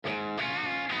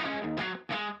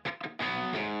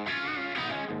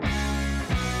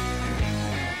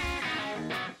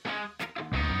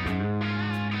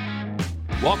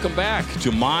Welcome back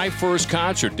to My First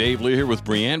Concert. Dave Lee here with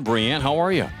Brianne. Brianne, how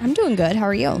are you? I'm doing good. How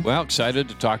are you? Well, excited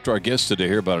to talk to our guests today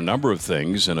here about a number of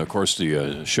things. And, of course,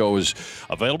 the show is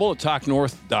available at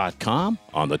talknorth.com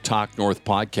on the Talk North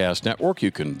Podcast Network.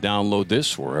 You can download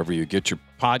this wherever you get your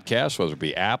podcasts, whether it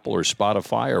be Apple or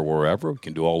Spotify or wherever. You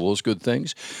can do all those good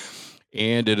things.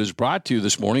 And it is brought to you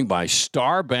this morning by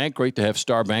Star Bank. Great to have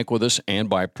Star Bank with us, and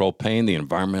by Propane, the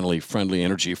environmentally friendly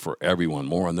energy for everyone.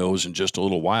 More on those in just a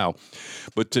little while.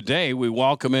 But today we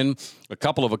welcome in a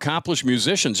couple of accomplished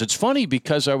musicians. It's funny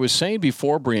because I was saying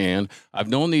before, Brianne, I've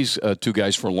known these two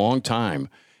guys for a long time,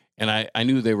 and I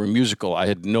knew they were musical. I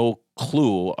had no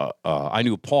clue. I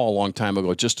knew Paul a long time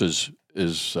ago, just as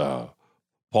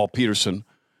Paul Peterson.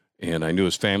 And I knew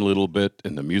his family a little bit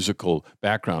in the musical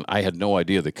background. I had no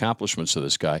idea the accomplishments of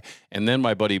this guy. And then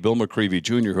my buddy Bill McReavy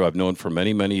Jr., who I've known for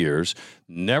many, many years,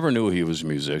 never knew he was a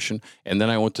musician. And then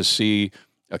I went to see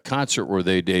a concert where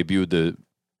they debuted the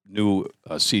new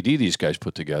CD these guys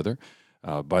put together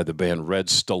by the band Red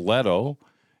Stiletto.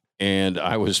 And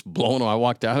I was blown. I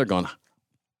walked out there going,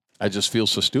 I just feel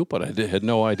so stupid. I had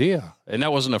no idea. And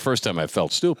that wasn't the first time I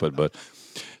felt stupid, but...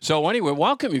 So anyway,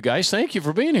 welcome, you guys. Thank you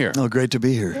for being here. Oh, great to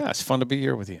be here. Yeah, it's fun to be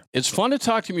here with you. It's fun to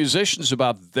talk to musicians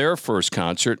about their first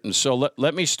concert, and so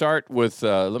let me start with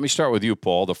you,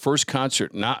 Paul. The first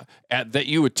concert that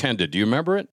you attended. Do you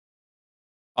remember it?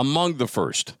 Among the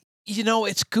first. You know,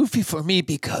 it's goofy for me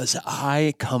because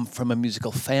I come from a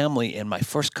musical family, and my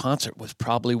first concert was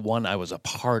probably one I was a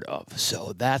part of.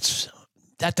 So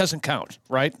that doesn't count,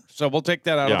 right? So we'll take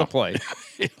that out of the play.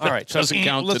 All right. So doesn't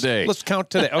count today. Let's count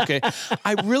today. Okay.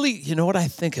 I really, you know what I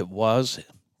think it was?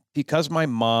 Because my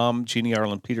mom, Jeannie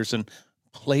Arlen Peterson,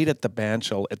 played at the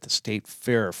bandshell at the State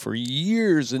Fair for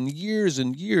years and years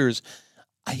and years,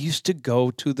 I used to go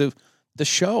to the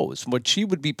shows. When she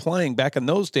would be playing back in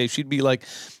those days, she'd be like,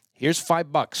 here's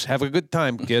 $5. Have a good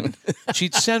time, kid.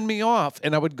 She'd send me off,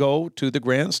 and I would go to the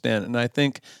grandstand, and I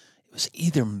think it was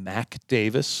either Mac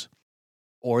Davis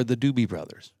or the Doobie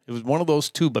Brothers. It was one of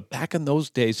those two, but back in those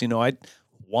days, you know, I'd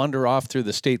wander off through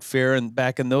the State Fair, and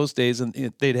back in those days, and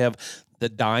they'd have the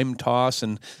dime toss,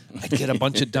 and I'd get a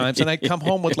bunch of dimes, and I'd come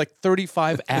home with like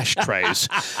 35 ashtrays.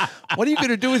 What are you going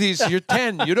to do with these? You're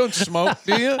 10. You don't smoke,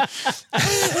 do you?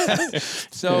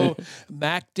 So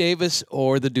Mac Davis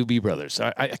or the Doobie Brothers.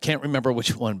 I can't remember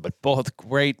which one, but both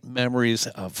great memories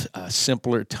of a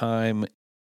simpler time,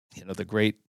 you know, the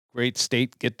great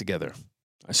state get-together.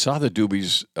 I saw the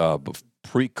Doobies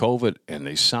pre-COVID, and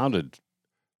they sounded,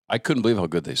 I couldn't believe how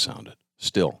good they sounded,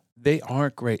 still. They are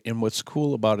great, and what's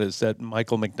cool about it is that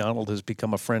Michael McDonald has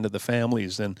become a friend of the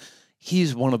family's, and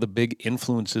he's one of the big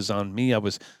influences on me. I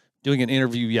was doing an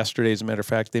interview yesterday, as a matter of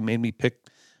fact. They made me pick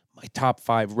my top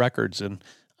 5 records, and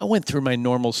I went through my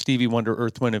normal Stevie Wonder,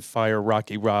 Earth, Wind & Fire,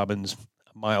 Rocky Robbins,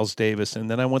 Miles Davis, and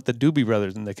then I went the Doobie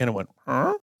Brothers, and they kind of went,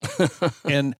 huh?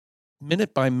 And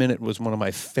Minute by Minute was one of my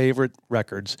favorite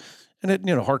records. And it,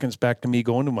 you know, harkens back to me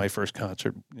going to my first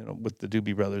concert, you know, with the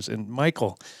Doobie Brothers. And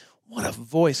Michael, what a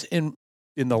voice. In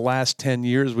the last 10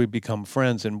 years, we've become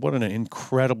friends. And what an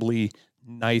incredibly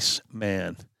nice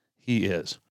man he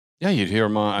is. Yeah, you'd hear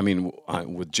him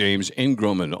with James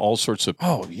Ingram and all sorts of...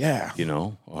 Oh, yeah. You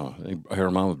know, I heard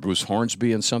him on with Bruce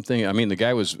Hornsby and something. I mean, the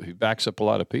guy he backs up a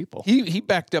lot of people. He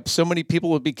backed up so many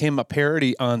people it became a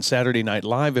parody on Saturday Night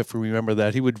Live, if you remember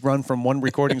that. He would run from one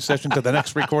recording session to the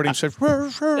next recording session.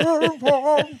 Was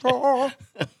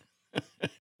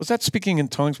that speaking in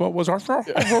tongues? What was our...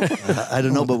 I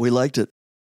don't know, but we liked it.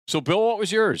 So, Bill, what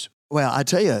was yours? Well, I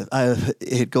tell you,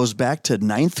 it goes back to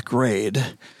 9th grade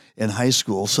in high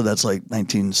school, so that's like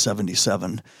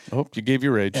 1977. Oh, you gave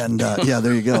your age. And yeah,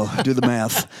 there you go. Do the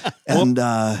math.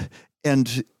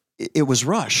 And it was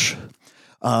Rush.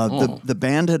 The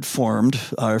band had formed.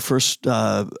 Our first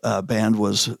band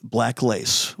was Black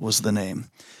Lace was the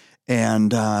name.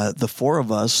 And the 4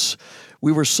 of us,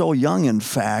 we were so young, in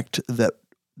fact, that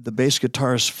the bass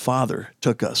guitarist's father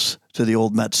took us to the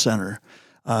old Met Center.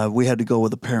 We had to go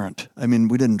with a parent. I mean,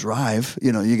 we didn't drive.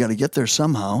 You know, you got to get there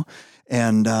somehow.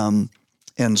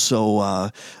 And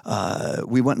so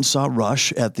we went and saw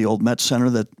Rush at the old Met Center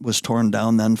that was torn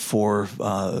down then for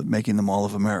making the Mall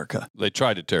of America. They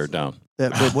tried to tear it down.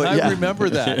 I remember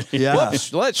that. Yeah.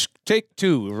 Whoops, let's take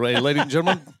 2, ladies and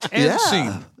gentlemen, and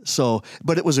scene. So,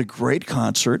 but it was a great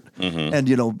concert. Mm-hmm. And,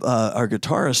 you know, our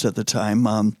guitarist at the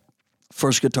time,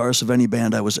 first guitarist of any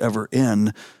band I was ever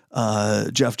in,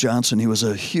 Jeff Johnson, he was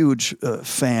a huge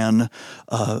fan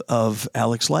of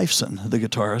Alex Lifeson, the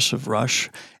guitarist of Rush.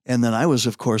 And then I was,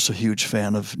 of course, a huge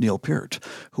fan of Neil Peart,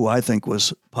 who I think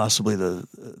was possibly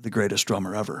the greatest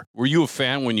drummer ever. Were you a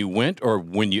fan when you went, or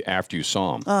after you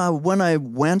saw him? When I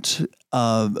went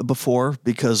before,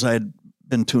 because I'd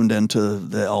been tuned into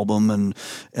the album and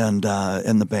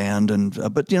the band,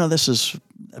 but this is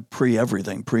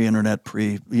pre-everything, pre-internet,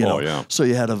 so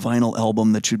you had a vinyl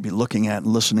album that you'd be looking at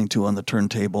and listening to on the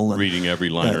turntable, and reading every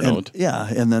liner note.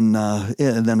 And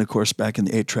then of course back in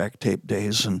the 8-track tape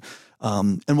days, and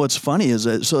what's funny is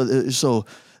that so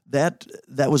that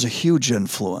was a huge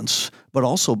influence, but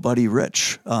also Buddy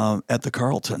Rich at the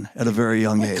Carlton at a very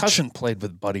young age. My cousin played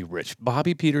with Buddy Rich.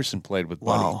 Bobby Peterson played with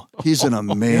Buddy. Wow, he's an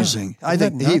amazing. I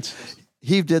think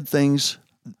he did things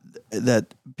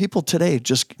that people today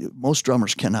most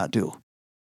drummers cannot do.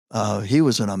 He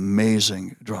was an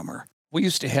amazing drummer. We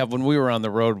used to have, when we were on the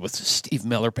road with the Steve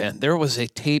Miller Band, there was a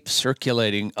tape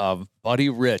circulating of Buddy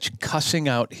Rich cussing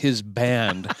out his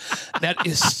band. That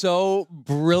is so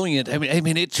brilliant. I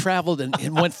mean, it traveled and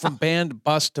went from band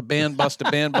bus to band bus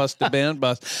to band bus to band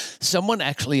bus. Someone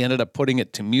actually ended up putting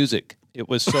it to music. It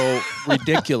was so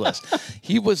ridiculous.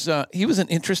 He was an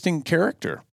interesting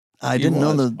character. I didn't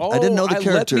know the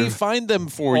character. Let me find them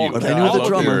for you. But I knew the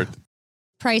drummer.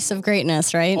 Price of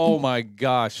greatness, right? Oh my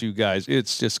gosh, you guys,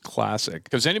 it's just classic.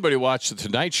 Because anybody who watched the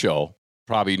Tonight Show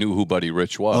probably knew who Buddy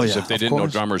Rich was. Oh, yeah, if they didn't know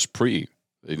drummers pre,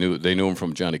 they knew him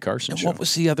from Johnny Carson show. What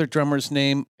was the other drummer's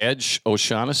name? Edge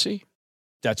O'Shaughnessy?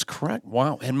 That's correct.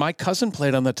 Wow. And my cousin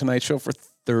played on the Tonight Show for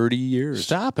 30 years.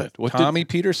 Stop it. Tommy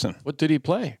Peterson. What did he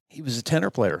play? He was a tenor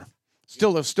player.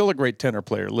 Still a great tenor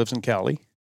player. Lives in Cali.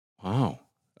 Wow.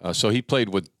 So he played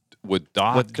with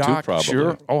Doc too, probably.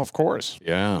 Sure. Oh, of course.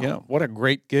 Yeah. Yeah. What a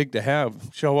great gig to have.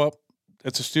 Show up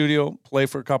at the studio, play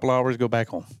for a couple hours, go back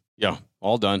home. Yeah.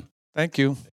 All done. Thank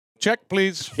you. Check,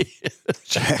 please.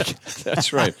 Check.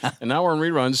 That's right. And now we're in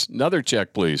reruns. Another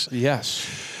check, please. Yes.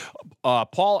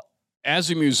 Paul,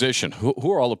 as a musician,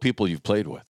 who are all the people you've played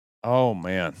with? Oh,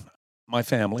 man. My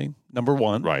family, number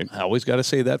one. Right. I always got to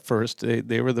say that first.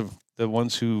 They were the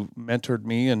ones who mentored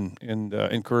me and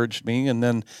encouraged me. And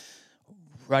then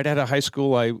right out of high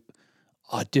school, I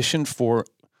auditioned for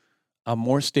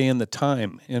More Stay in the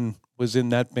Time and was in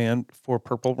that band for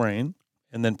Purple Rain.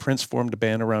 And then Prince formed a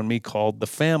band around me called The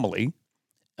Family.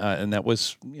 And that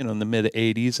was, in the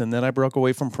mid-'80s. And then I broke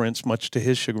away from Prince, much to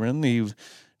his chagrin. He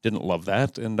didn't love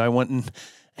that. And I went and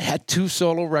had 2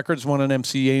 solo records, one on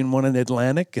MCA and one in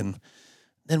Atlantic. And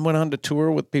then went on to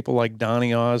tour with people like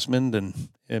Donny Osmond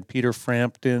and Peter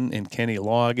Frampton and Kenny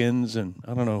Loggins. And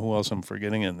I don't know who else I'm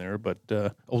forgetting in there, but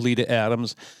Oleta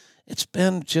Adams. It's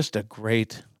been just a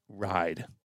great ride,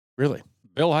 really.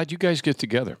 Bill, how'd you guys get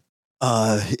together?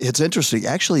 It's interesting.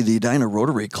 Actually, the Edina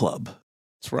Rotary Club.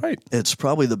 That's right. It's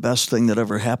probably the best thing that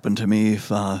ever happened to me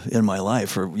in my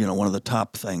life, or one of the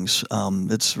top things.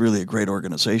 It's really a great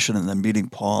organization, and then meeting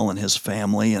Paul and his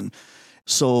family, and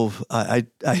so I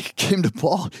came to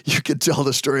Paul. You can tell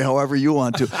the story however you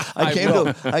want to. I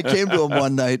came to him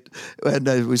one night,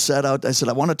 and we sat out. I said,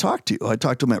 I want to talk to you. I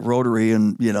talked to him at Rotary,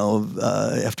 and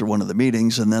after one of the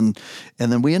meetings, and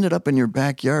then we ended up in your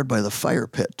backyard by the fire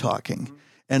pit talking,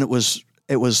 and it was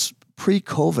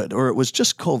pre-COVID, or it was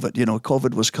just COVID.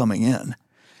 COVID was coming in,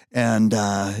 and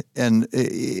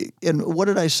what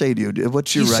did I say to you?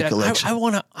 What's your recollection?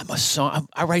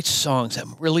 I write songs.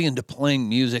 I'm really into playing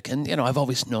music, and I've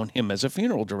always known him as a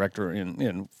funeral director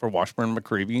for Washburn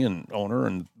McReavy and owner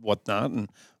and whatnot, and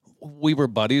we were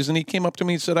buddies. And he came up to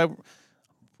me and said, "I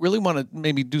really want to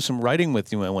maybe do some writing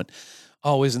with you." And I went,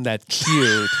 "Oh, isn't that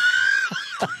cute?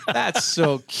 That's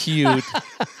so cute."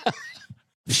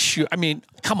 Sure. I mean,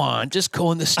 come on, just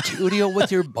go in the studio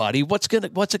with your buddy. What's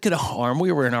it gonna harm?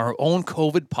 We were in our own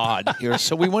COVID pod here.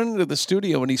 So we went into the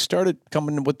studio and he started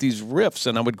coming with these riffs,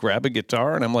 and I would grab a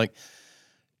guitar and I'm like,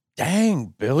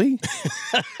 dang, Billy,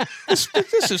 this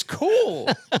is cool.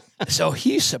 So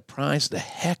he surprised the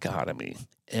heck out of me.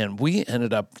 And we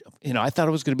ended up, I thought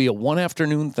it was going to be a one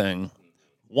afternoon thing,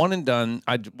 one and done.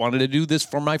 I wanted to do this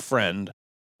for my friend.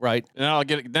 Right. And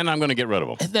then I'm going to get rid of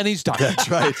him. And then he's done.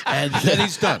 That's right. And then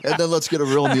he's done. And then let's get a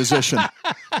real musician.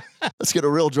 Let's get a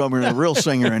real drummer and a real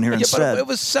singer in here instead. But it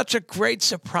was such a great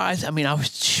surprise. I mean, I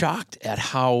was shocked at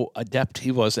how adept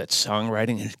he was at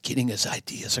songwriting and getting his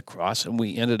ideas across. And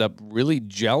we ended up really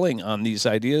gelling on these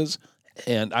ideas.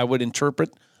 And I would interpret.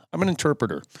 I'm an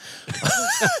interpreter.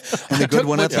 And a good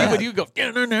one at that. He would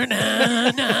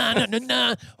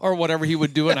go, or whatever he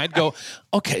would do. And I'd go,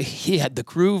 okay, he had the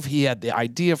groove. He had the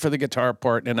idea for the guitar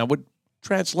part. And I would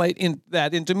translate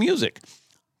that into music.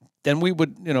 Then we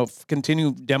would,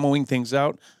 continue demoing things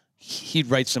out. He'd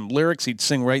write some lyrics. He'd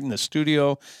sing right in the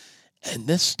studio. And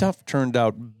this stuff turned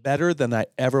out better than I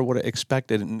ever would have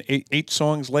expected. And eight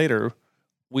songs later,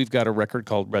 we've got a record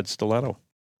called Red Stiletto.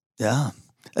 Yeah,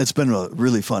 it's been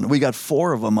really fun. We got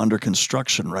 4 of them under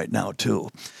construction right now, too,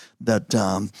 that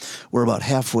we're about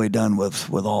halfway done with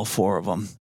all 4 of them.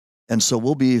 And so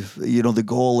we'll be, the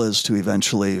goal is to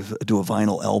eventually do a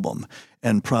vinyl album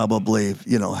and probably,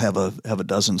 have a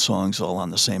dozen songs all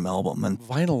on the same album. And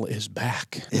vinyl is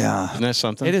back. Yeah. Isn't that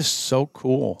something? It is so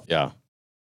cool. Yeah.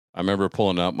 I remember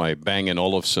pulling out my Bang &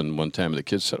 Olufsen one time, and the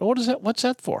kids said, "Oh, what's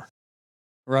that for?"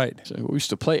 Right. So we used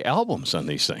to play albums on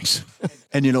these things.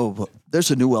 And,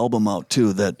 there's a new album out,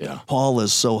 too, that Paul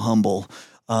is so humble.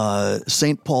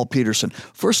 St. Paul Peterson.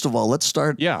 First of all, let's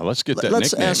start. Yeah, let's get that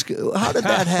Let's nickname. ask, how did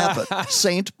that happen?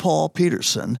 St. Paul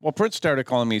Peterson. Well, Prince started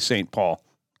calling me St. Paul,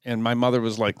 and my mother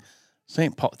was like,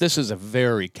 St. Paul, this is a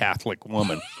very Catholic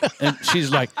woman. And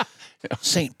she's like,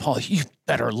 St. Paul, you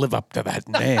better live up to that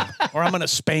name, or I'm going to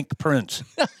spank Prince.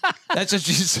 That's what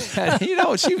she said.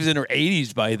 She was in her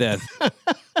 80s by then.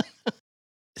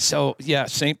 So, yeah,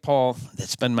 St. Paul,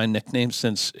 that's been my nickname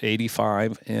since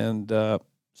 85. And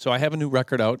so I have a new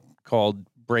record out called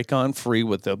Break On Free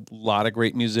with a lot of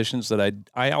great musicians that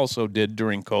I also did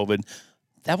during COVID.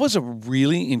 That was a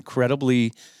really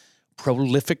incredibly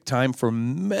prolific time for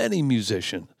many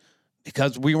musicians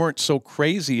because we weren't so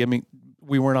crazy. I mean,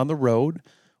 we weren't on the road.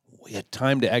 We had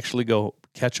time to actually go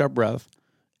catch our breath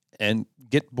and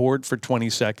get bored for 20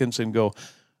 seconds and go,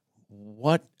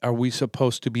 what are we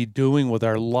supposed to be doing with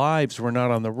our lives? We're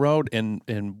not on the road. And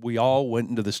we all went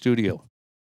into the studio.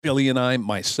 Billy and I,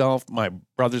 myself, my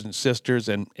brothers and sisters,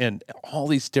 and all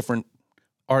these different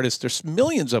artists. There's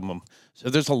millions of them.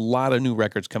 So there's a lot of new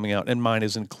records coming out, and mine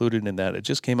is included in that. It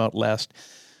just came out last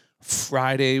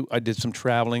Friday. I did some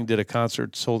traveling, did a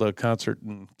concert, sold a concert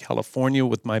in California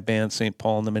with my band, St.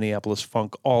 Paul and the Minneapolis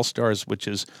Funk All-Stars, which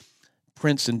is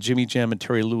Prince and Jimmy Jam and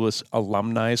Terry Lewis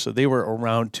alumni. So they were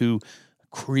around to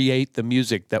create the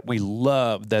music that we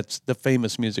love. That's the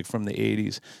famous music from the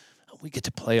 80s. We get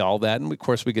to play all that. And, of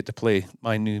course, we get to play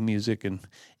my new music. And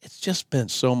it's just been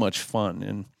so much fun.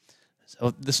 And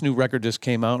so this new record just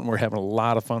came out, and we're having a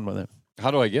lot of fun with it. How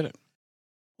do I get it?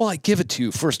 Well, I give it to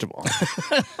you, first of all.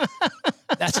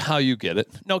 That's how you get it.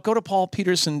 No, go to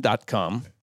paulpeterson.com.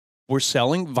 We're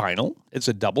selling vinyl. It's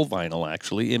a double vinyl,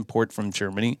 actually, import from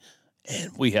Germany.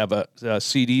 And we have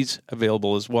CDs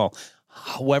available as well.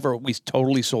 However, we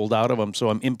totally sold out of them, so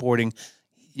I'm importing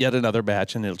yet another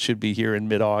batch, and it should be here in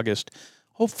mid-August,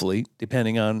 hopefully,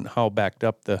 depending on how backed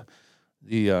up the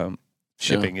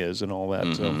shipping is and all that.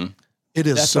 Mm-hmm. So it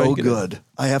is so good.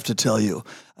 I have to tell you.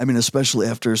 I mean, especially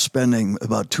after spending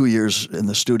about 2 years in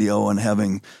the studio and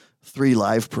having 3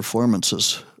 live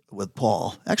performances with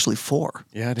Paul. Actually 4.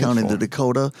 Yeah, counting the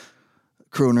Dakota,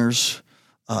 Crooners,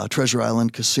 Treasure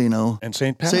Island Casino, and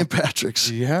St. Patrick's.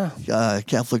 Yeah.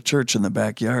 Catholic church in the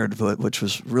backyard, which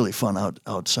was really fun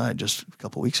outside just a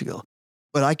couple weeks ago.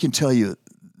 But I can tell you,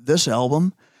 this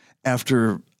album,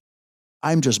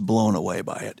 I'm just blown away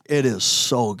by it. It is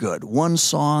so good. One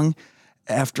song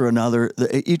after another,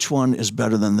 each one is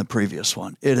better than the previous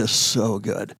one. It is so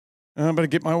good. I better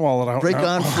get my wallet out. Break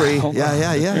On Free.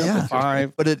 Yeah.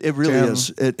 5, but it really 10, is.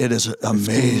 It is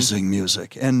amazing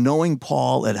music. And knowing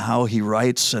Paul and how he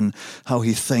writes and how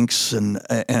he thinks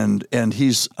and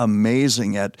he's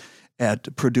amazing at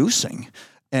producing.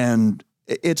 And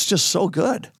it's just so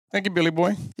good. Thank you, Billy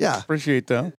Boy. Yeah. Appreciate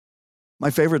that. My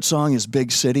favorite song is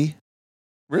Big City.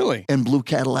 Really? And Blue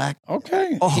Cadillac.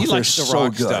 Okay. Oh, He likes the so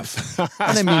rock good. stuff.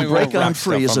 And I mean, Break On rock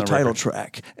Free is stuff a on the title record.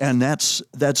 track, and that's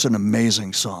an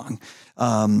amazing song.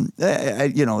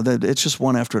 It's just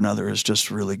one after another is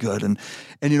just really good. And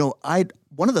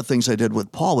one of the things I did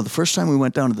with Paul, the first time we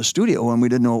went down to the studio when we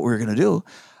didn't know what we were going to do,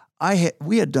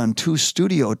 we had done 2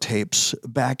 studio tapes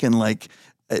back in like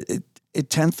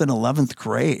 10th and 11th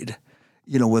grade.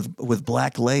 With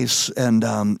Black Lace, and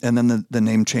then the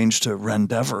name changed to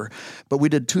Rendeavor. But we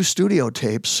did 2 studio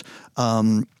tapes.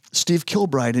 Steve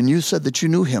Kilbride, and you said that you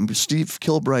knew him, Steve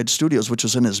Kilbride Studios, which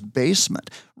was in his basement.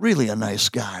 Really a nice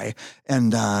guy.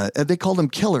 And they called him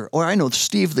Killer. Or I know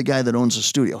Steve, the guy that owns the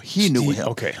studio. He knew him.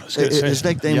 Okay. His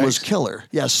nickname was Killer.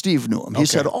 Yeah, Steve knew him. He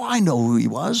said, I know who he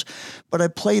was. But I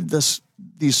played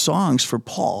these songs for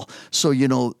Paul. So,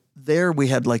 there we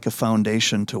had like a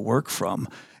foundation to work from.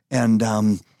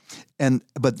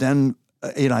 But then,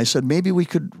 I said, maybe we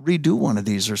could redo one of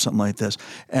these or something like this.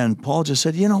 And Paul just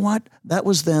said, you know what? That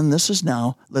was then, this is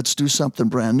now. Let's do something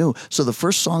brand new. So the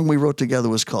first song we wrote together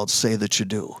was called Say That You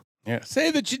Do. Yeah, say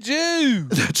that you do.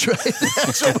 That's right.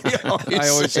 That's what we always I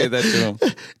always say that to him.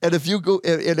 And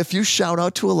if you shout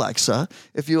out to Alexa,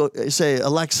 if you say,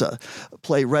 Alexa,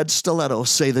 play Red Stiletto,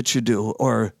 say that you do,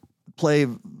 or play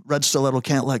Red Stiletto,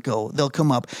 Can't Let Go, they'll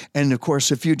come up. And of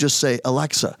course, if you just say,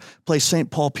 Alexa, play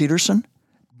St. Paul Peterson,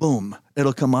 boom,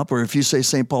 it'll come up. Or if you say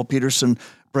St. Paul Peterson,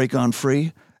 Break On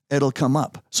Free, it'll come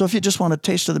up. So if you just want a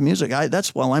taste of the music,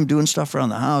 that's while I'm doing stuff around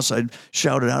the house, I'd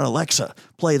shout it out, Alexa,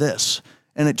 play this.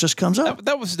 And it just comes up.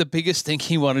 That was the biggest thing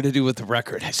he wanted to do with the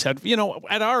record. I said,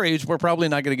 at our age, we're probably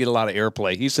not going to get a lot of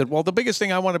airplay. He said, well, the biggest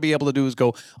thing I want to be able to do is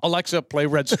go, Alexa, play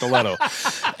Red Stiletto.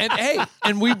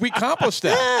 And we accomplished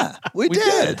that. Yeah, we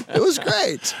did. It was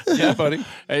great. Yeah, buddy.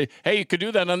 Hey, you could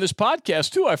do that on this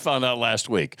podcast, too, I found out last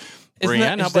week. Isn't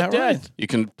Brianne, how is that about that? right? You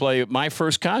can play My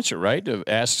First Concert, right?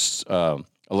 Asks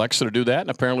Alexa to do that, and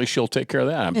apparently she'll take care of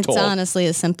that, I'm It's told. honestly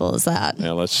as simple as that.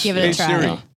 Yeah, let's give it a try.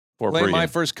 Siri, Poor play Brianne. My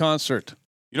First Concert.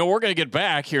 We're going to get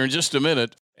back here in just a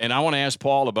minute, and I want to ask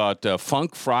Paul about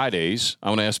Funk Fridays. I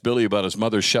want to ask Billy about his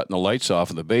mother shutting the lights off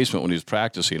in the basement when he was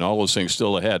practicing. All those things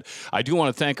still ahead. I do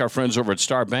want to thank our friends over at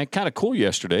Star Bank. Kind of cool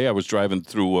yesterday. I was driving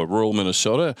through rural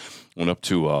Minnesota, went up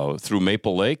to through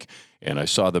Maple Lake, and I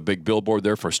saw the big billboard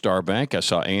there for Star Bank. I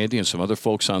saw Andy and some other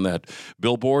folks on that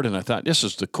billboard, and I thought, this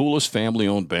is the coolest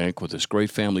family-owned bank with this great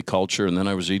family culture. And then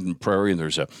I was Eden Prairie, and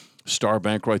there's a Star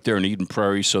Bank right there in Eden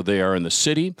Prairie. So they are in the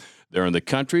city. They're in the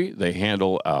country. They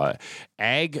handle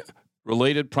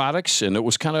ag-related products, and it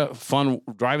was kind of fun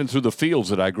driving through the fields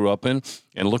that I grew up in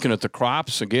and looking at the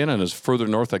crops again. And as further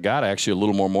north I got, actually a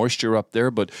little more moisture up there,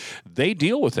 but they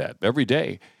deal with that every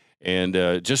day. And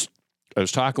I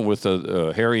was talking with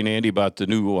Harry and Andy about the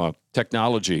new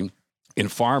technology in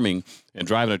farming and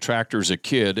driving a tractor as a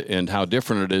kid and how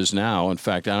different it is now. In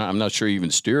fact, I'm not sure you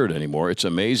even steer it anymore. It's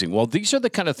amazing. Well, these are the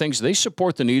kind of things, they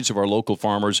support the needs of our local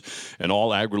farmers and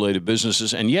all ag-related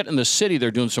businesses. And yet in the city, they're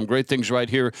doing some great things right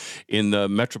here in the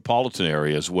metropolitan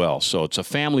area as well. So it's a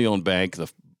family-owned bank.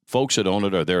 The folks that own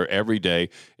it are there every day.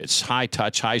 It's high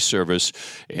touch, high service,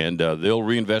 and they'll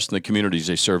reinvest in the communities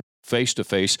they serve.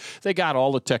 Face-to-face. They got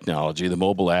all the technology, the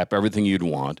mobile app, everything you'd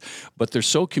want, but they're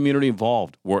so community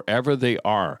involved wherever they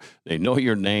are. They know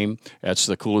your name. That's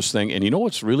the coolest thing. And you know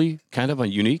what's really kind of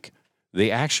unique? They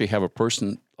actually have a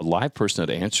live person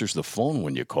that answers the phone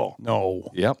when you call. No.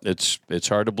 Yep, it's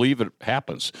hard to believe it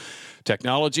happens.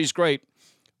 Technology's great,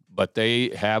 but they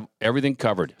have everything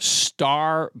covered.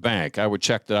 Star Bank. I would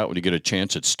check that out when you get a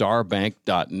chance at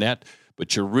starbank.net,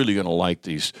 but you're really going to like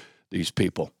these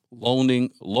people.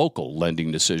 Local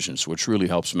lending decisions, which really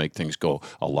helps make things go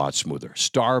a lot smoother.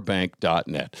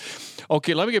 Starbank.net.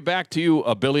 Okay, let me get back to you,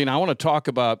 Billy, and I want to talk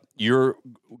about your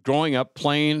growing up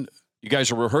playing. You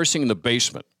guys are rehearsing in the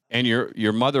basement, and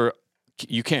your mother,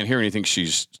 you can't hear anything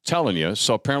she's telling you,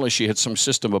 so apparently she had some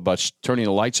system about turning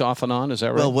the lights off and on. Is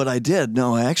that right? Well, what I did,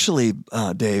 actually,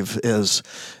 Dave, is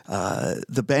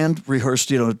the band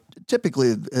rehearsed,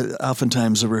 typically,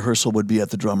 oftentimes the rehearsal would be at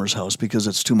the drummer's house because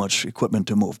it's too much equipment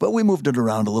to move. But we moved it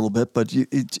around a little bit, but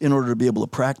in order to be able to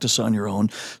practice on your own.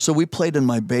 So we played in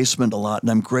my basement a lot,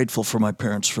 and I'm grateful for my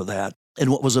parents for that. And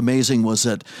what was amazing was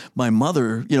that my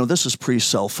mother, this is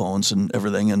pre-cell phones and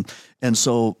everything, and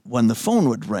so when the phone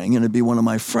would ring, and it'd be one of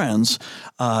my friends,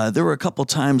 there were a couple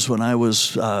times when I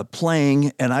was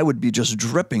playing, and I would be just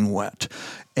dripping wet,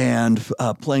 and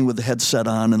playing with the headset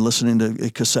on and listening to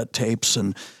cassette tapes,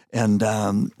 and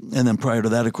then prior to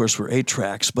that, of course, were 8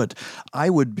 tracks. But I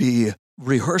would be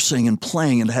rehearsing and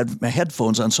playing and had my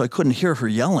headphones on, so I couldn't hear her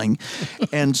yelling.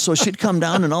 And so she'd come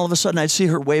down, and all of a sudden I'd see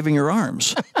her waving her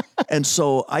arms. And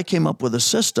so I came up with a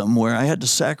system where I had to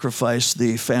sacrifice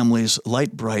the family's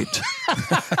light bright.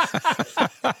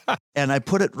 And I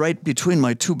put it right between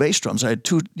my 2 bass drums. I had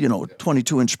 2,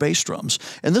 22-inch bass drums.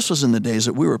 And this was in the days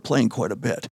that we were playing quite a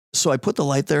bit. So I put the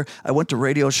light there. I went to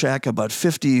Radio Shack, about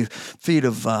 50 feet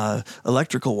of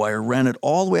electrical wire, ran it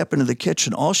all the way up into the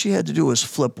kitchen. All she had to do was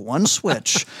flip one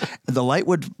switch. The light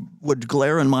would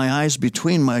glare in my eyes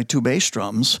between my 2 bass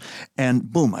drums,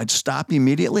 and boom, I'd stop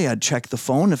immediately. I'd check the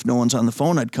phone. If no one's on the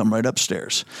phone, I'd come right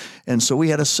upstairs. And so we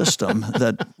had a system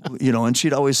that, and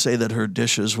she'd always say that her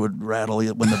dishes would rattle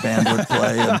when the band would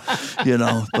play,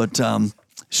 and,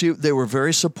 they were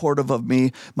very supportive of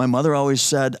me. My mother always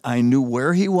said I knew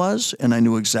where he was, and I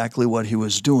knew exactly what he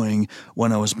was doing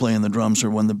when I was playing the drums or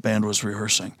when the band was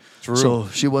rehearsing. True. So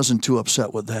she wasn't too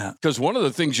upset with that. Because one of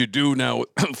the things you do now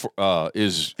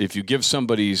is if you give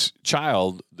somebody's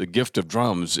child the gift of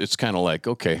drums, it's kind of like,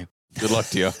 okay, good luck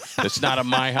to you. It's not in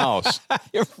my house.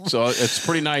 So it's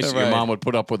pretty nice that your mom would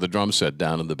put up with the drum set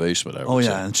down in the basement. I would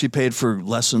say. And she paid for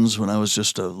lessons when I was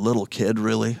just a little kid,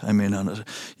 really. I mean, on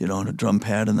a drum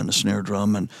pad and then a snare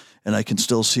drum. and I can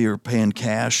still see her paying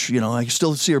cash. You know, I can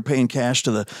still see her paying cash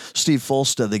to the Steve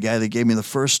Folstead, the guy that gave me the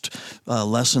first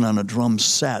lesson on a drum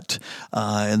set.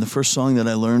 And the first song that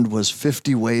I learned was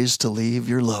 50 Ways to Leave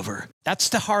Your Lover. That's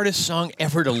the hardest song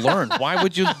ever to learn. Why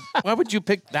would you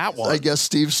pick that one? I guess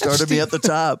Steve started me at the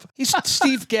top.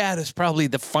 Steve Gadd is probably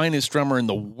the finest drummer in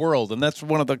the world, and that's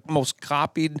one of the most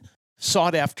copied,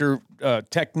 sought-after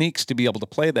techniques to be able to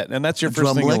play that. And that's your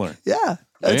first thing lick. you learn. Yeah.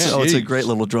 It's a great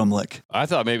little drum lick. I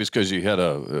thought maybe it's because you had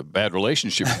a bad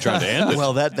relationship you're trying to end it.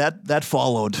 Well, that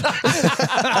followed.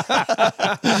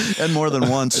 And more than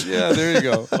once. Yeah, there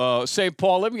you go. Say,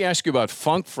 Paul, let me ask you about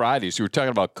Funk Fridays. You were talking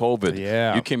about COVID.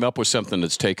 Yeah. You came up with something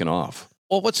that's taken off.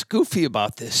 Well, what's goofy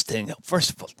about this thing?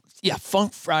 First of all, yeah,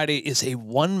 Funk Friday is a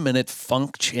 1-minute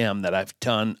funk jam that I've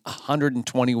done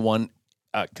 121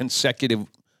 consecutive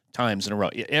times in a row,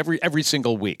 every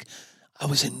single week. I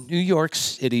was in New York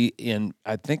City in,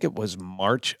 I think it was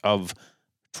March of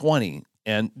 20,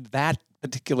 and that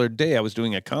particular day I was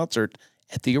doing a concert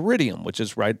at the Iridium, which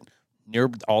is right near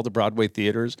all the Broadway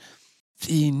theaters.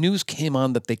 The news came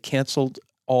on that they canceled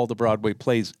all the Broadway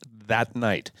plays that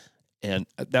night, and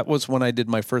that was when I did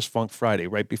my first Funk Friday,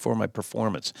 right before my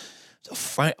performance. So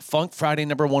Funk Friday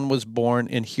 #1 was born,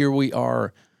 and here we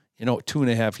are,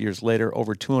 2.5 years later,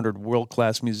 over 200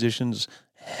 world-class musicians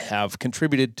have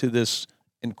contributed to this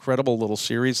incredible little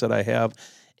series that I have.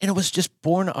 And it was just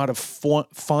born out of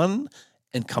fun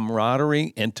and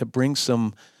camaraderie and to bring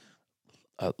some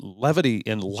levity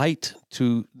and light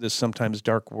to this sometimes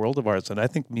dark world of ours. And I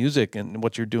think music and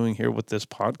what you're doing here with this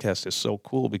podcast is so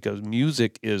cool because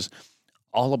music is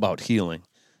all about healing.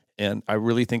 And I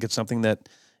really think it's something that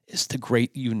is the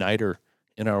great uniter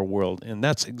in our world. And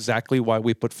that's exactly why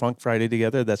we put Funk Friday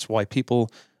together. That's why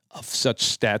people of such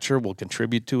stature will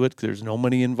contribute to it. There's no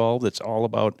money involved. It's all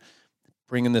about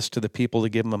bringing this to the people to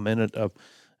give them a minute of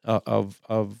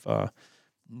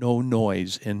no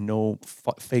noise and no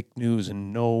fake news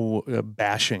and no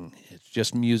bashing. It's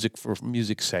just music for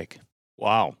music's sake.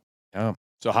 Wow. Yeah.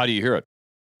 So how do you hear it?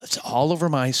 It's all over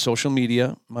my social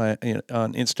media, on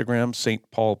Instagram, St.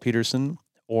 Paul Peterson,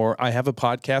 or I have a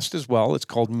podcast as well. It's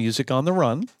called Music on the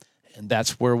Run, and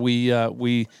that's where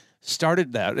we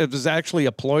started that. It was actually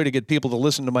a ploy to get people to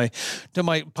listen to my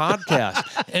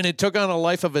podcast, and it took on a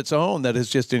life of its own that is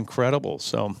just incredible.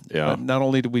 So not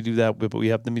only do we do that, but we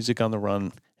have the Music on the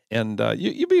Run, and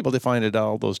you'll be able to find it at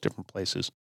all those different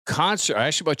places. Concert. I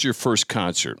asked you about your first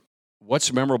concert.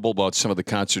 What's memorable about some of the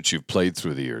concerts you've played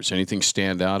through the years? Anything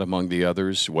stand out among the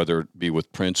others, whether it be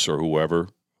with Prince or whoever?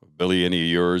 Billy, any of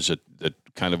yours that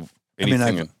kind of anything?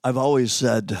 I mean, I've always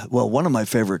said, well, one of my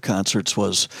favorite concerts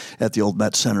was at the old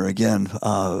Met Center again,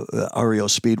 REO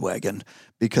Speedwagon,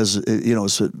 because it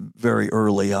was very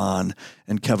early on,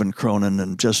 and Kevin Cronin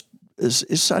and just is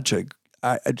such a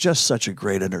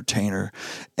great entertainer,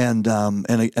 and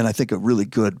I think a really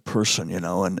good person,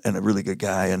 and a really good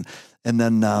guy, and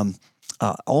then.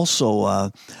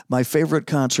 Also, my favorite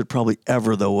concert probably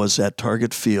ever, though, was at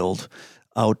Target Field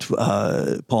out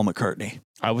Paul McCartney.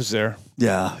 I was there.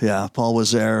 Yeah. Paul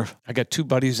was there. I got two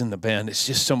buddies in the band. It's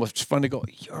just so much fun to go,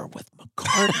 you're with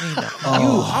McCartney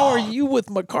now. How are you with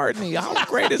McCartney? How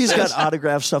great is this? He's got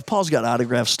autographed stuff. Paul's got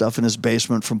autographed stuff in his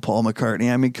basement from Paul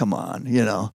McCartney. I mean, come on,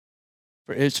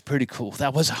 It's pretty cool.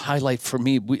 That was a highlight for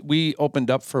me. We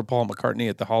opened up for Paul McCartney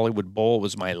at the Hollywood Bowl. It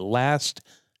was my last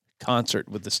concert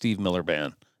with the Steve Miller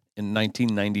Band in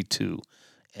 1992.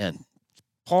 And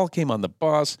Paul came on the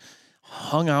bus,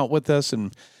 hung out with us,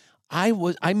 and I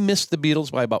missed the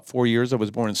Beatles by about 4 years. I was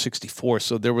born in 1964,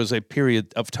 so there was a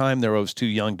period of time there I was too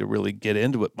young to really get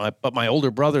into it. But my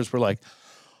older brothers were like,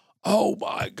 oh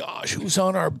my gosh, who's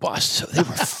on our bus? So they were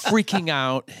freaking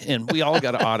out, and we all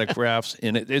got autographs,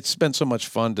 and it's been so much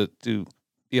fun to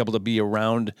be able to be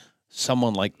around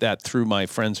someone like that through my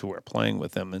friends who were playing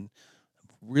with him. And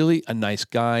really a nice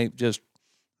guy, just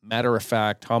matter of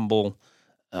fact, humble.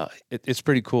 It's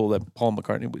pretty cool that Paul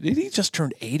McCartney, he just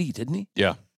turned 80, didn't he?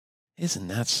 Yeah. Isn't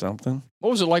that something? What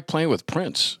was it like playing with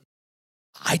Prince?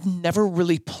 I'd never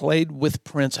really played with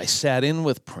Prince. I sat in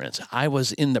with Prince. I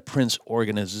was in the Prince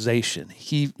organization.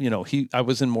 I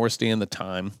was in Morris Day in the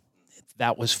Time.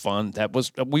 That was fun.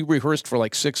 We rehearsed for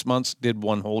like 6 months, did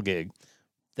one whole gig.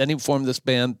 Then he formed this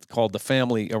band called The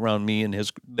Family around me and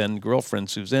his then girlfriend,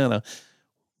 Susanna.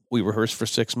 We rehearsed for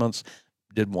 6 months,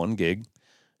 did one gig.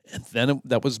 And then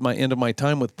that was my end of my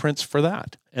time with Prince for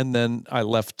that. And then I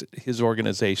left his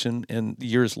organization. And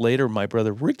years later, my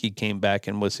brother Ricky came back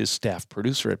and was his staff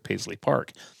producer at Paisley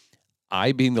Park.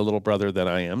 I, being the little brother that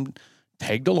I am,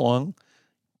 tagged along.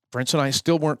 Prince and I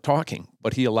still weren't talking,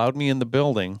 but he allowed me in the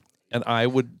building. and I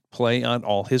would play on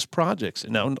all his projects.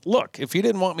 Now, look, if he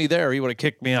didn't want me there, he would have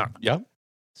kicked me out. Yeah.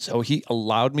 So he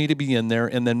allowed me to be in there,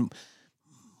 and then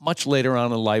much later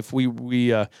on in life, we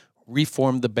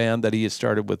reformed the band that he had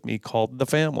started with me called The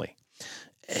Family.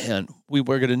 And we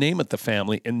were going to name it The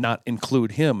Family and not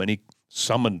include him, and he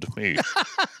summoned me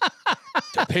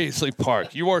to Paisley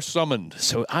Park. You are summoned.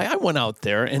 So I went out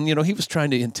there, and, he was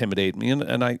trying to intimidate me,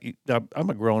 and I'm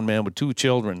a grown man with 2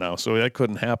 children now, so that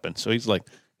couldn't happen. So he's like,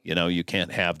 you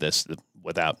can't have this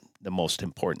without the most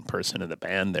important person in the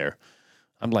band there.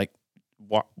 I'm like,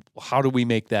 how do we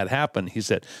make that happen? He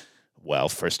said, well,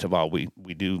 first of all, we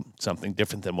do something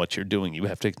different than what you're doing.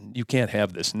 You can't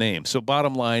have this name. So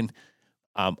bottom line,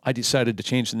 I decided to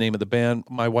change the name of the band.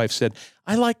 My wife said,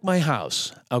 I like my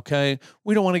house, okay?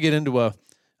 We don't want to get into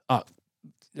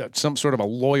some sort of a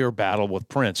lawyer battle with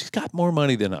Prince. He's got more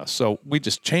money than us. So we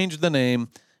just changed the name.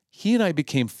 He and I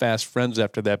became fast friends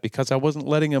after that because I wasn't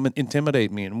letting him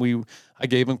intimidate me. And I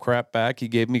gave him crap back. He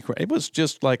gave me crap. It was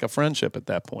just like a friendship at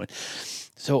that point.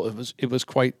 So it was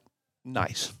quite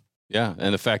nice. Yeah,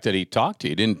 and the fact that he talked to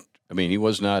you, he didn't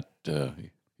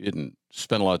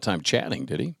spend a lot of time chatting,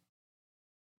 did he?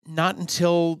 Not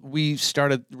until we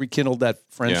rekindled that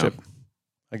friendship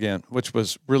again, which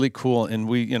was really cool.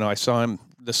 And I saw him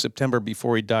the September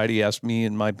before he died. He asked me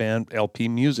and my band, LP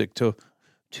Music, to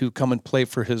come and play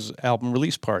for his album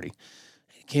release party.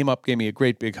 He came up, gave me a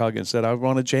great big hug and said, I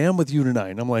want to jam with you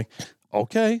tonight. And I'm like,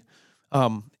 okay.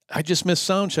 I just missed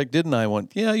sound check, didn't I? I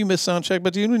went, yeah, you missed sound check,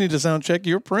 but you don't need to sound check.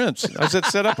 You're Prince. I said,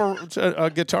 set up a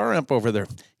guitar amp over there.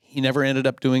 He never ended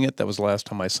up doing it. That was the last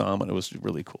time I saw him, and it was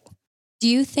really cool. Do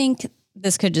you think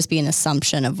this could just be an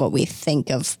assumption of what we think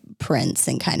of Prince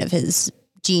and kind of his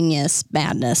genius,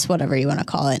 madness, whatever you want to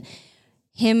call it?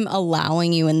 Him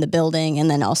allowing you in the building and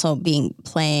then also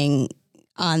playing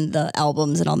on the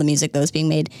albums and all the music that was being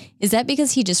made. Is that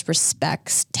because he just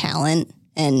respects talent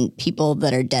and people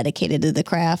that are dedicated to the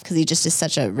craft? Because he just is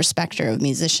such a respecter of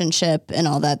musicianship and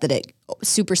all that it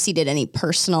superseded any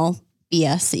personal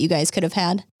BS that you guys could have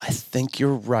had? I think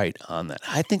you're right on that.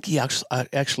 I think he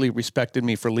actually respected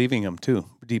me for leaving him too,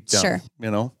 deep down. Sure.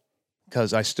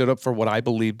 Because I stood up for what I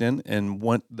believed in and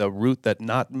went the route that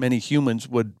not many humans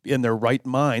would, in their right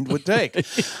mind, would take.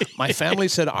 My family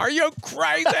said, "Are you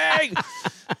crazy?"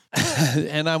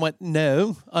 And I went,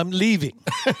 "No, I'm leaving."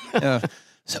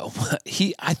 So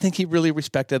I think he really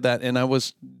respected that. And I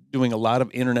was doing a lot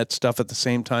of internet stuff at the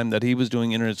same time that he was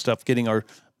doing internet stuff, getting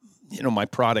my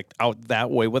product out that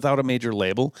way without a major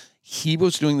label. He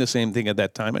was doing the same thing at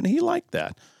that time, and he liked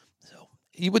that. So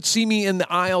he would see me in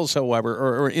the aisles, however,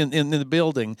 or in the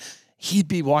building. He'd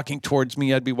be walking towards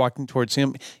me. I'd be walking towards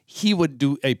him. He would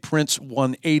do a Prince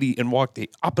 180 and walk the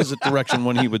opposite direction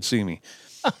when he would see me.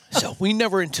 So we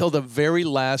never, until the very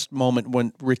last moment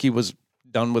when Ricky was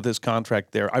done with his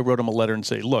contract there, I wrote him a letter and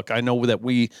say, look, I know that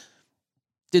we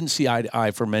didn't see eye to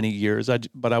eye for many years,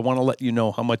 but I want to let you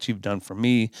know how much you've done for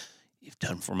me. You've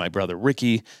done for my brother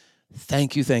Ricky.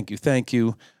 Thank you, thank you, thank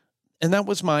you. And that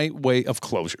was my way of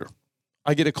closure.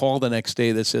 I get a call the next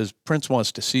day that says, Prince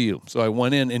wants to see you. So I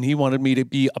went in, and he wanted me to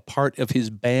be a part of his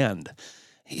band.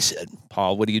 He said,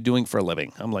 Paul, what are you doing for a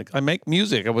living? I'm like, I make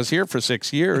music. I was here for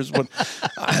 6 years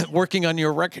working on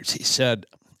your records. He said,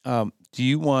 do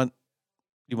you want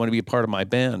to be a part of my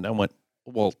band? I went,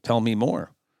 well, tell me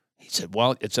more. He said,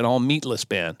 well, it's an all meatless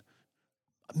band.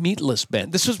 Meatless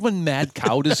band. This was when mad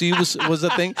cow disease was a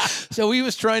thing. So he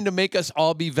was trying to make us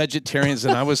all be vegetarians,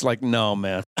 and I was like, no,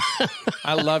 man.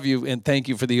 I love you, and thank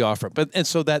you for the offer. And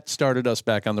so that started us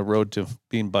back on the road to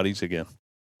being buddies again.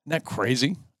 Isn't that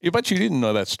crazy? I bet you didn't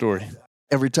know that story.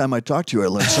 Every time I talk to you, I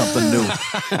learn something new.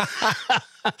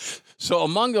 So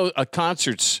among those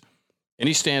concerts,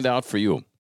 any stand out for you?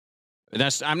 And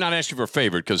I'm not asking for a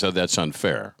favorite because that's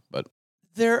unfair, but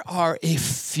there are a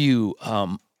few.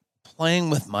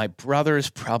 Playing with my brothers,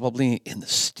 probably in the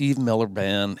Steve Miller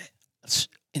Band,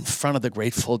 in front of the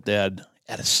Grateful Dead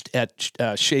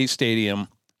at Shea Stadium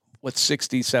with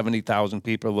 60, 70,000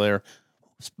 people there.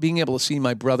 Being able to see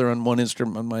my brother on one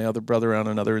instrument and my other brother on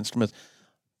another instrument,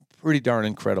 pretty darn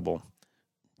incredible.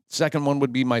 Second one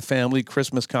would be my family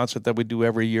Christmas concert that we do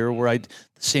every year, where the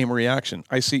same reaction.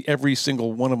 I see every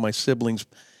single one of my siblings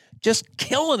just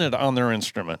killing it on their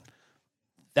instrument.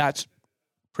 That's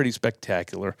pretty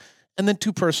spectacular. And then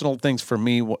two personal things for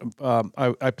me.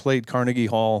 I played Carnegie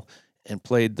Hall and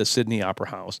played the Sydney Opera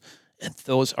House. And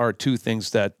those are two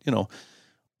things that,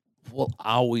 will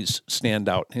always stand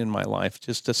out in my life.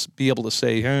 Just to be able to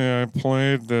say, hey, I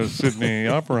played the Sydney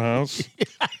Opera House.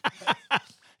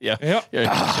 Yeah. Yeah.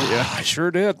 Yeah. I sure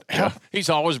did. Yeah. He's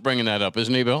always bringing that up,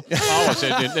 isn't he, Bill? Always.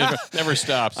 It never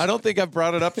stops. I don't think I've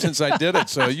brought it up since I did it,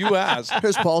 so you asked.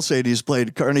 Here's Paul saying he's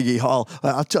played Carnegie Hall.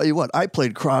 I'll tell you what, I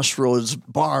played Crossroads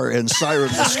Bar in Siren,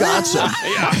 Wisconsin.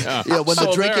 Yeah.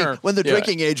 When the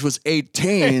drinking age was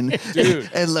 18,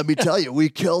 Dude. And let me tell you, we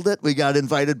killed it. We got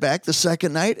invited back the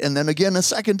second night, and then again a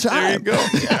second time. There you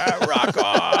go. Yeah, rock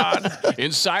on.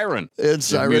 In Siren.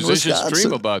 Musicians Wisconsin.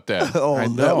 dream about that. Oh, I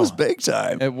that know. was big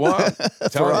time. It was.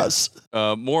 For us.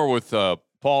 More with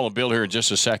Paul and Bill here in just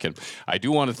a second. I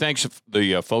do want to thank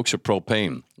the folks at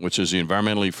Propane, which is the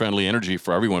environmentally friendly energy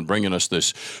for everyone, bringing us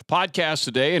this podcast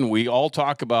today. And we all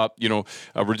talk about,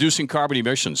 reducing carbon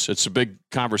emissions. It's a big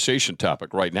conversation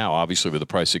topic right now, obviously, with the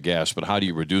price of gas. But how do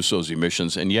you reduce those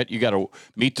emissions? And yet you got to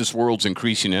meet this world's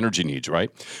increasing energy needs, right?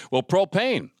 Well,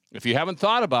 Propane, if you haven't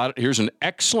thought about it, here's an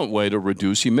excellent way to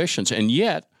reduce emissions and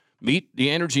yet meet the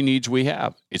energy needs we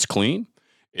have. It's clean.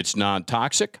 It's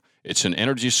non-toxic. It's an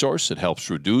energy source that helps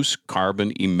reduce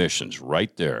carbon emissions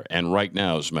right there and right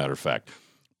now, as a matter of fact.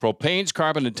 Propane's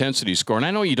carbon intensity score, and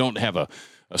I know you don't have a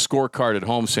scorecard at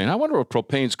home saying, I wonder what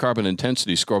Propane's carbon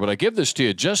intensity score, but I give this to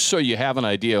you just so you have an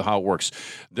idea of how it works.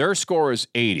 Their score is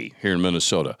 80 here in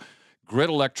Minnesota. Grid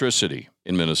electricity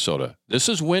in Minnesota. This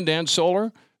is wind and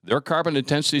solar. Their carbon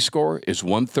intensity score is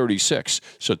 136.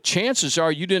 So chances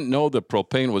are you didn't know that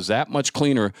propane was that much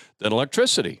cleaner than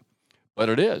electricity. But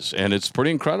it is, and it's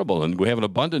pretty incredible, and we have an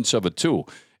abundance of it too.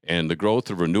 And the growth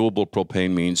of renewable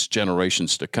propane means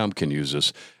generations to come can use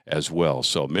this as well.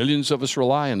 So millions of us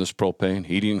rely on this propane,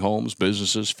 heating homes,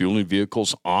 businesses, fueling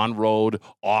vehicles, on-road,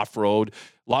 off-road,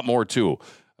 a lot more too.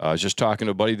 I was just talking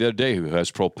to a buddy the other day who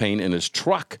has propane in his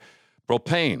truck.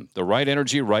 Propane, the right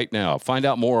energy right now. Find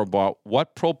out more about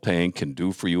what propane can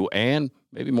do for you and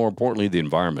maybe more importantly, the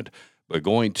environment by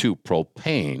going to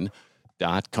propane.com.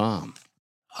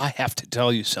 I have to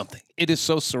tell you something. It is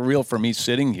so surreal for me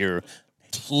sitting here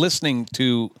listening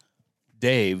to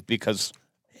Dave because,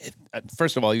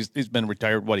 first of all, he's been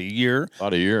retired, a year?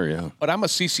 About a year, yeah. But I'm a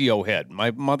CCO head.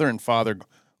 My mother and father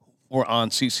were on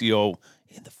CCO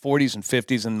in the 40s and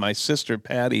 50s, and my sister,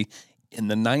 Patty, in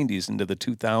the 90s into the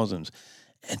 2000s.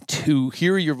 And to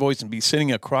hear your voice and be sitting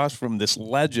across from this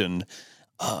legend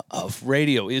of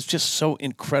radio is just so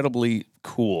incredibly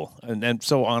cool. And I'm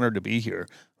so honored to be here.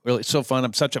 Really, it's so fun.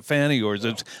 I'm such a fan of yours.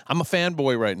 I'm a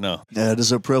fanboy right now. Yeah, it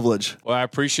is a privilege. Well, I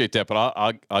appreciate that, but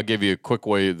I'll give you a quick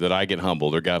way that I get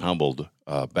humbled or got humbled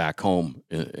back home.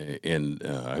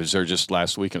 I was there just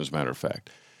last weekend, as a matter of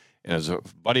fact. And as a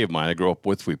buddy of mine I grew up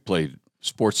with, we played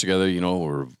sports together.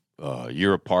 We're a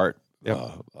year apart.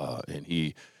 Yep. And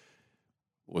he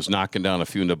was knocking down a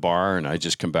few in the bar, and I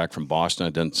just come back from Boston.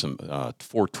 I'd done some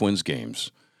 4 Twins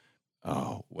games.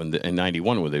 In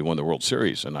 91 when they won the World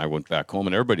Series, and I went back home,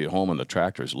 and everybody at home on the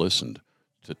tractors listened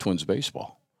to Twins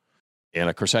baseball. And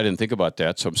of course, I didn't think about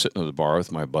that, so I'm sitting at the bar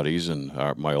with my buddies and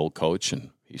my old coach, and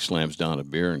he slams down a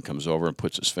beer and comes over and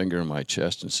puts his finger in my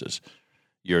chest and says,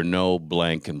 "You're no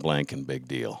blank and big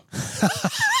deal."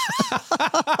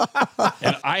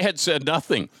 And I had said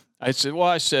nothing. I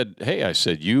said, "Hey,"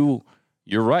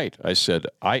 you're right. I said,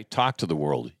 "I talk to the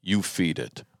world. You feed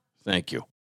it. Thank you."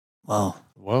 Wow.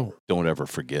 Whoa. "Don't ever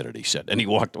forget it," he said. And he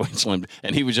walked away and slammed,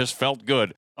 and he just felt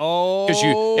good. Oh. Because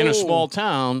you, in a small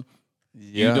town,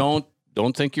 you don't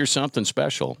think you're something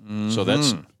special. Mm-hmm. So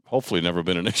that's hopefully never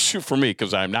been an issue for me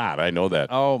because I'm not. I know that.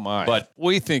 Oh, my. But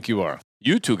we think you are.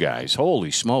 You two guys,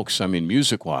 holy smokes. I mean,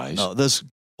 music-wise. No,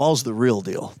 Paul's the real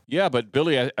deal. Yeah, but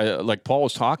Billy, like Paul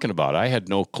was talking about, I had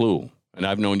no clue. And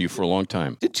I've known you for a long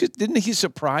time. Didn't he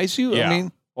surprise you? Yeah. I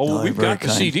mean, we've got the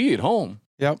CD at home.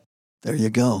 Yep. There you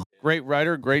go. Great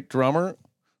writer, great drummer,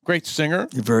 great singer.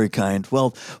 You're very kind.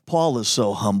 Well, Paul is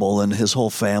so humble and his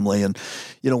whole family. And,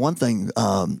 one thing,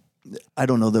 I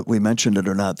don't know that we mentioned it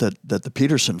or not, that the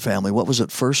Peterson family, what was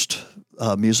it, first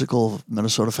musical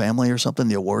Minnesota family or something,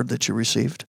 the award that you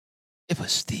received? It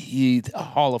was the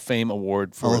Hall of Fame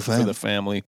award for the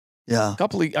family. Yeah.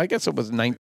 I guess it was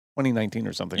 2019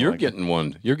 or something. You're getting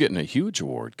one. You're getting a huge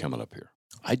award coming up here.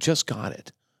 I just got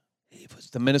it. It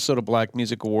was the Minnesota Black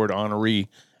Music Award honoree,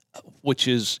 which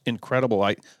is incredible.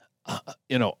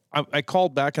 I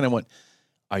called back and I went,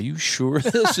 "Are you sure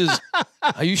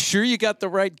are you sure you got the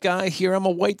right guy here? I'm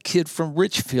a white kid from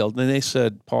Richfield." And they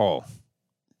said, "Paul,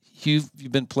 you've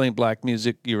been playing black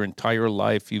music your entire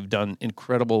life. You've done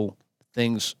incredible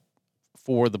things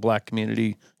for the black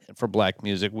community and for black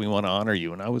music. We want to honor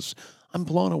you." And I'm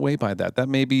blown away by that. That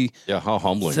may be how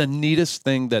humbling. The neatest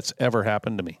thing that's ever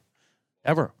happened to me.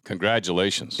 Ever.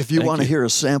 Congratulations. If you want to hear a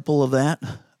sample of that,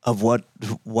 of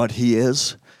what he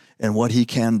is and what he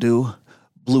can do,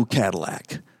 Blue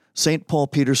Cadillac. St. Paul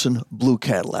Peterson, Blue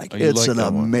Cadillac. Oh, you It's like an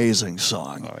that one? amazing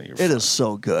song. Oh, you're It fun. is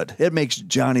so good. It makes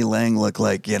Johnny Lang look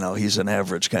like, he's an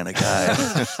average kind of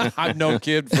guy. I've known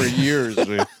Kid for years.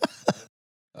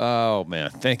 Oh,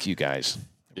 man. Thank you, guys.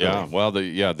 Yeah. Really. Well,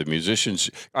 the musicians.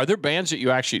 Are there bands that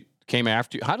you actually came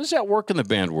after? How does that work in the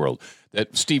band world?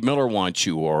 That Steve Miller wants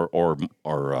you, or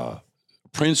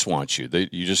Prince wants you?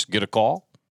 You just get a call.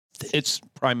 It's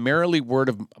primarily word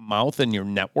of mouth and your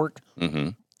network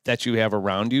that you have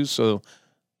around you. So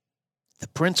the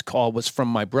Prince call was from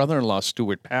my brother-in-law,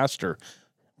 Stuart Pastor.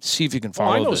 See if you can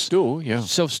follow I know this. Stu. Yeah.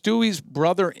 So Stewie's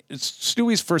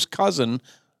first cousin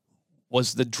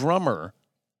was the drummer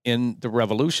in the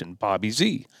Revolution, Bobby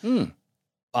Z.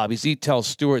 Bobby Z tells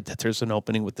Stuart that there's an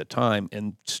opening with the Time.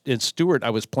 And Stuart, I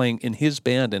was playing in his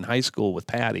band in high school with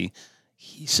Patty.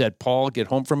 He said, Paul, get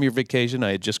home from your vacation.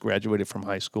 I had just graduated from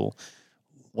high school.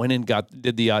 Went and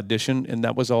did the audition, and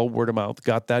that was all word of mouth.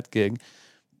 Got that gig.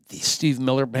 The Steve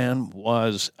Miller Band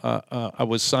was, I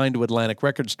was signed to Atlantic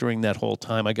Records during that whole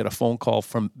time. I got a phone call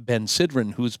from Ben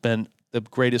Sidran, who's been the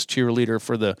greatest cheerleader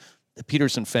for the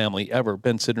Peterson family ever.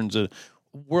 Ben Sidran's a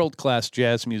world-class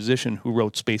jazz musician who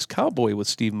wrote Space Cowboy with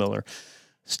Steve Miller.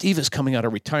 Steve is coming out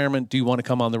of retirement. Do you want to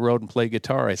come on the road and play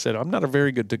guitar? I said, I'm not a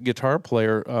very good guitar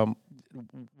player.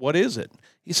 What is it?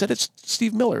 He said, it's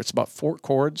Steve Miller. It's about 4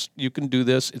 chords. You can do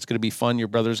this. It's going to be fun. Your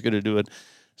brother's going to do it.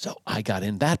 So I got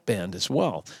in that band as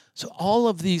well. So all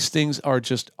of these things are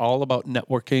just all about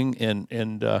networking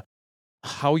and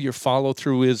how your follow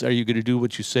through is. Are you going to do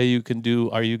what you say you can do?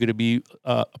 Are you going to be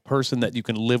a person that you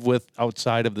can live with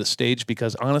outside of the stage?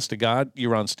 Because honest to God,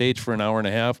 you're on stage for an hour and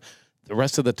a half. The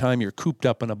rest of the time you're cooped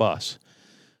up in a bus.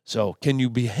 So can you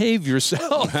behave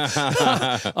yourself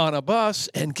on a bus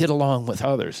and get along with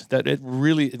others? That it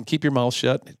really, and keep your mouth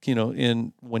shut,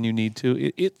 in when you need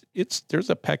to. There's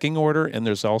a pecking order, and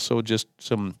there's also just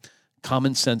some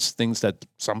common sense things that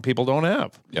some people don't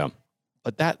have. Yeah.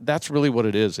 But that's really what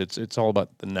it is. It's all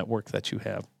about the network that you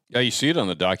have. Yeah, you see it on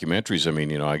the documentaries. I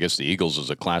mean, I guess the Eagles is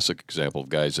a classic example of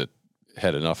guys that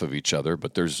had enough of each other,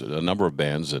 but there's a number of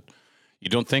bands that you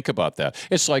don't think about that.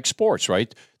 It's like sports,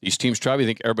 right? These teams try to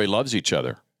think everybody loves each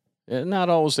other. Not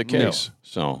always the case. No.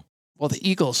 So, well, the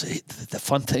Eagles, the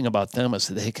fun thing about them is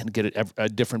that they can get a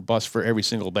different bus for every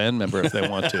single band member if they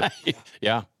want to.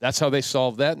 Yeah. That's how they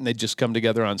solve that, and they just come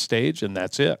together on stage, and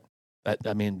that's it.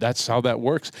 That's how that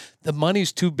works. The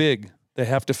money's too big. They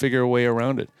have to figure a way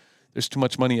around it. There's too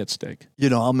much money at stake.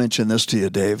 I'll mention this to you,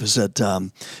 Dave, is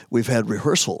that we've had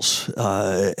rehearsals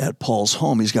at Paul's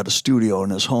home. He's got a studio in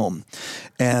his home.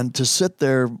 And to sit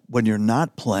there when you're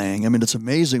not playing, it's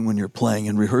amazing when you're playing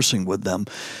and rehearsing with them,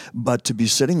 but to be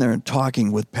sitting there and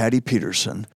talking with Patty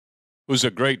Peterson. Who's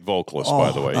a great vocalist,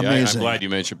 by the way. Amazing. I'm glad you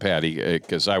mentioned Patty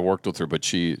because I worked with her, but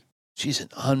she's an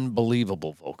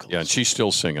unbelievable vocalist. Yeah, and she's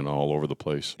still singing all over the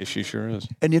place. Yeah, she sure is.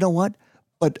 And you know what?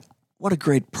 But what a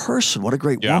great person. What a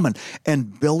great woman.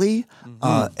 And Billy,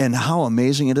 and how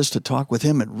amazing it is to talk with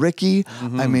him, and Ricky.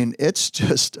 It's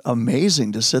just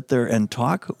amazing to sit there and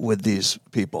talk with these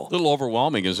people. A little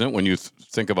overwhelming, isn't it, when you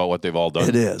think about what they've all done?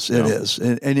 It is. It is.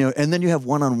 And then you have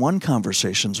one-on-one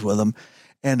conversations with them.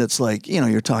 And it's like,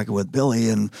 you're talking with Billy,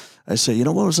 and I say,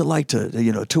 what was it like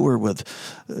to, tour with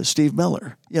Steve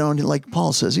Miller? And like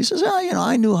Paul says, he says,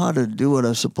 I knew how to do what I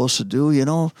was supposed to do,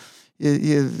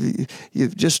 You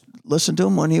just listen to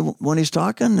him when he's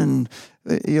talking, and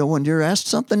when you're asked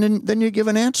something, and then you give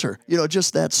an answer.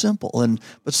 Just that simple.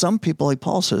 But some people, like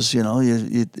Paul says,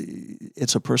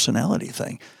 it's a personality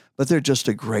thing. But they're just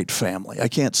a great family. I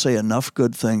can't say enough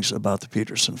good things about the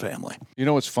Peterson family. You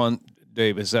know what's fun,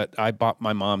 Dave, is that I bought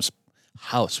my mom's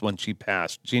house when she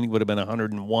passed. Jeannie would have been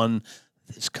 101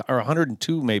 or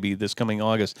 102 maybe this coming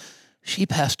August. She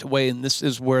passed away, and this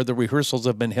is where the rehearsals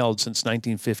have been held since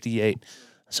 1958.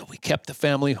 So we kept the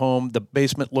family home. The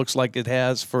basement looks like it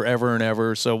has forever and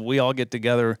ever. So we all get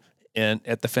together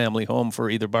at the family home for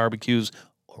either barbecues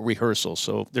or rehearsals.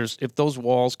 So if those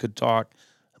walls could talk,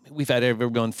 we've had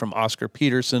everyone from Oscar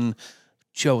Peterson,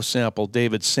 Joe Sample,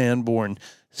 David Sanborn,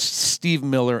 Steve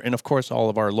Miller, and of course all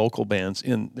of our local bands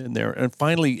in there. And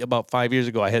finally, about 5 years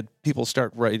ago, I had people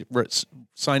start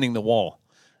signing the wall.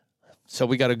 So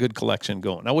we got a good collection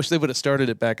going. I wish they would have started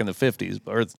it back in the 50s.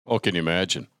 Can you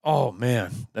imagine? Oh,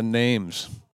 man, the names.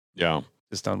 Yeah.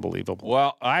 Just unbelievable.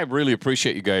 Well, I really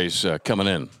appreciate you guys coming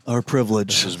in. Our privilege.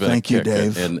 This has been Thank you,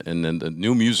 Dave. And the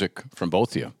new music from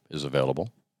both of you is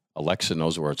available. Alexa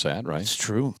knows where it's at, right? It's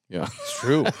true. Yeah. It's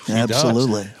true.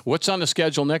 Absolutely. What's on the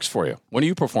schedule next for you? When are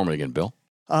you performing again, Bill?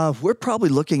 We're probably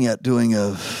looking at doing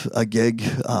a gig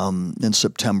in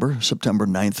September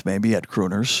 9th maybe at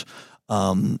Crooners.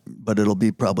 But it'll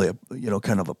be probably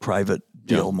kind of a private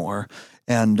deal more.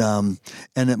 And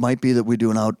it might be that we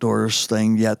do an outdoors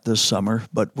thing yet this summer,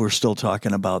 but we're still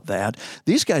talking about that.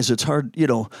 These guys, it's hard,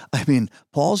 I mean,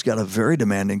 Paul's got a very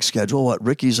demanding schedule.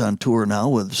 Ricky's on tour now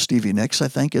with Stevie Nicks, I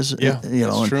think that's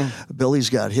true. Billy's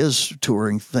got his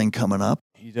touring thing coming up.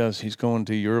 He does. He's going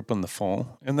to Europe in the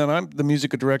fall. And then I'm the music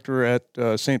director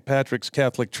at St. Patrick's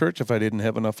Catholic Church if I didn't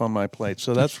have enough on my plate.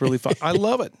 So that's really fun. I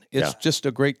love it. It's just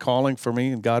a great calling for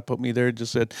me. And God put me there and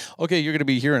just said, okay, you're going to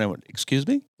be here. And I went, excuse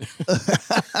me?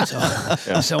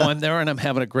 So I'm there and I'm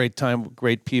having a great time with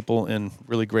great people and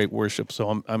really great worship.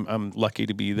 So I'm lucky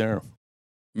to be there.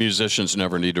 Musicians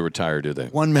never need to retire, do they?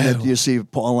 1 minute you see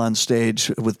Paul on stage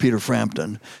with Peter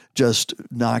Frampton just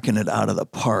knocking it out of the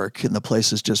park, and the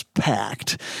place is just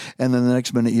packed. And then the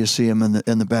next minute you see him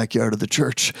in the backyard of the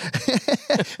church.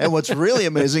 And what's really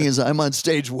amazing is I'm on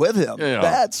stage with him. Yeah.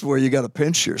 That's where you got to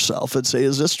pinch yourself and say,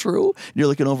 is this true? And you're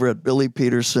looking over at Billy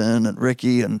Peterson and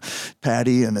Ricky and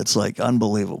Patty, and it's like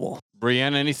unbelievable.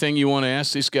 Brianne, anything you want to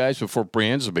ask these guys before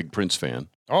Brianne's a big Prince fan?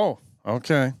 Oh,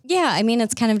 okay. Yeah, I mean,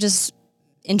 it's kind of just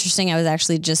interesting. I was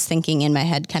actually just thinking in my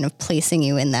head, kind of placing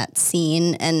you in that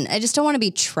scene. And I just don't want to be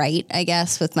trite, I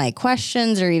guess, with my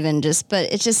questions or even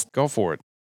but it's just. Go for it.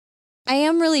 I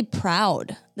am really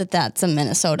proud that that's a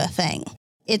Minnesota thing.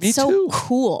 It's Me so too.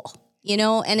 cool,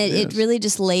 and it really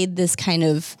just laid this kind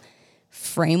of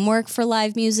framework for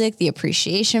live music, the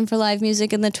appreciation for live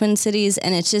music in the Twin Cities.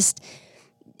 And it's just,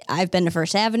 I've been to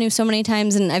First Avenue so many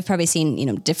times, and I've probably seen,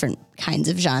 different kinds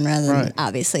of genre than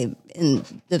obviously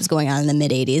that was going on in the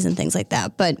mid 80s and things like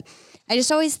that. But I just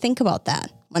always think about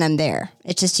that when I'm there.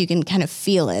 It's just, you can kind of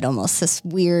feel it, almost this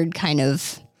weird kind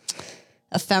of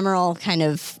ephemeral kind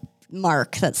of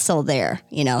mark that's still there,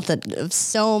 that of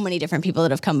so many different people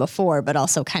that have come before, but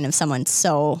also kind of someone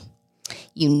so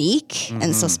unique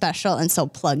and so special and so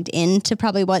plugged into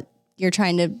probably what you're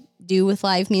trying to do with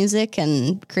live music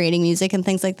and creating music and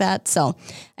things like that. So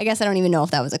I guess I don't even know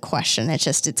if that was a question.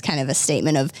 It's kind of a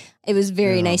statement of, it was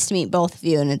very nice to meet both of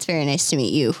you, and it's very nice to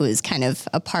meet you, who is kind of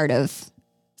a part of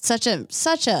such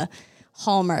a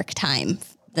hallmark time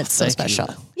that's so special.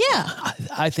 You. Yeah.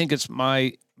 I think it's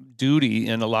my duty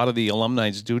and a lot of the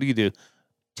alumni's duty to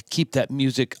keep that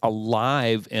music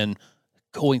alive and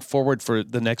going forward for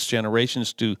the next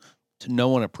generations to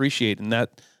know and appreciate. And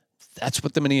that's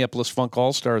what the Minneapolis Funk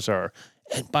All-Stars are.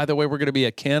 And by the way, we're going to be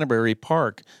at Canterbury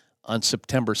Park on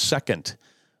September 2nd.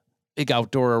 Big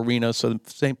outdoor arena. So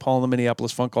St. Paul and the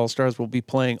Minneapolis Funk All-Stars will be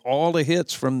playing all the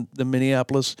hits from the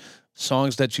Minneapolis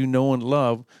songs that you know and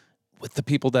love with the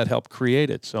people that helped create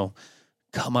it. So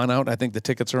come on out. I think the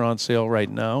tickets are on sale right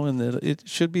now, and it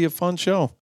should be a fun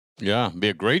show. Yeah, be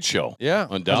a great show. Yeah,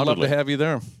 undoubtedly. I'd love to have you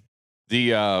there.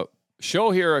 The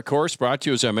show here, of course, brought to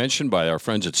you, as I mentioned, by our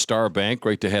friends at Star Bank.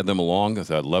 Great to have them along with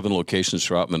 11 locations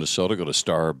throughout Minnesota. Go to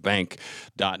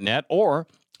starbank.net, or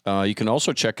you can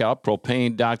also check out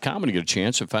propane.com when you get a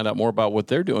chance and find out more about what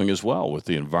they're doing as well with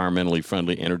the environmentally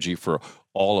friendly energy for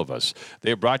all of us.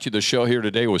 They brought you the show here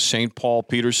today with St. Paul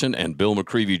Peterson and Bill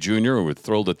McReavy Jr. We were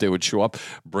thrilled that they would show up.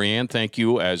 Brianne, thank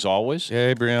you as always.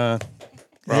 Hey, Brianne.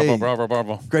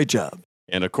 Bravo. Great job.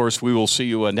 And, of course, we will see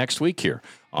you next week here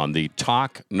on the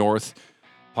Talk North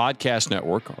Podcast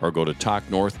Network, or go to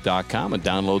talknorth.com and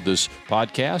download this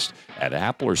podcast at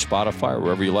Apple or Spotify or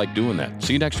wherever you like doing that.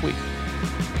 See you next week.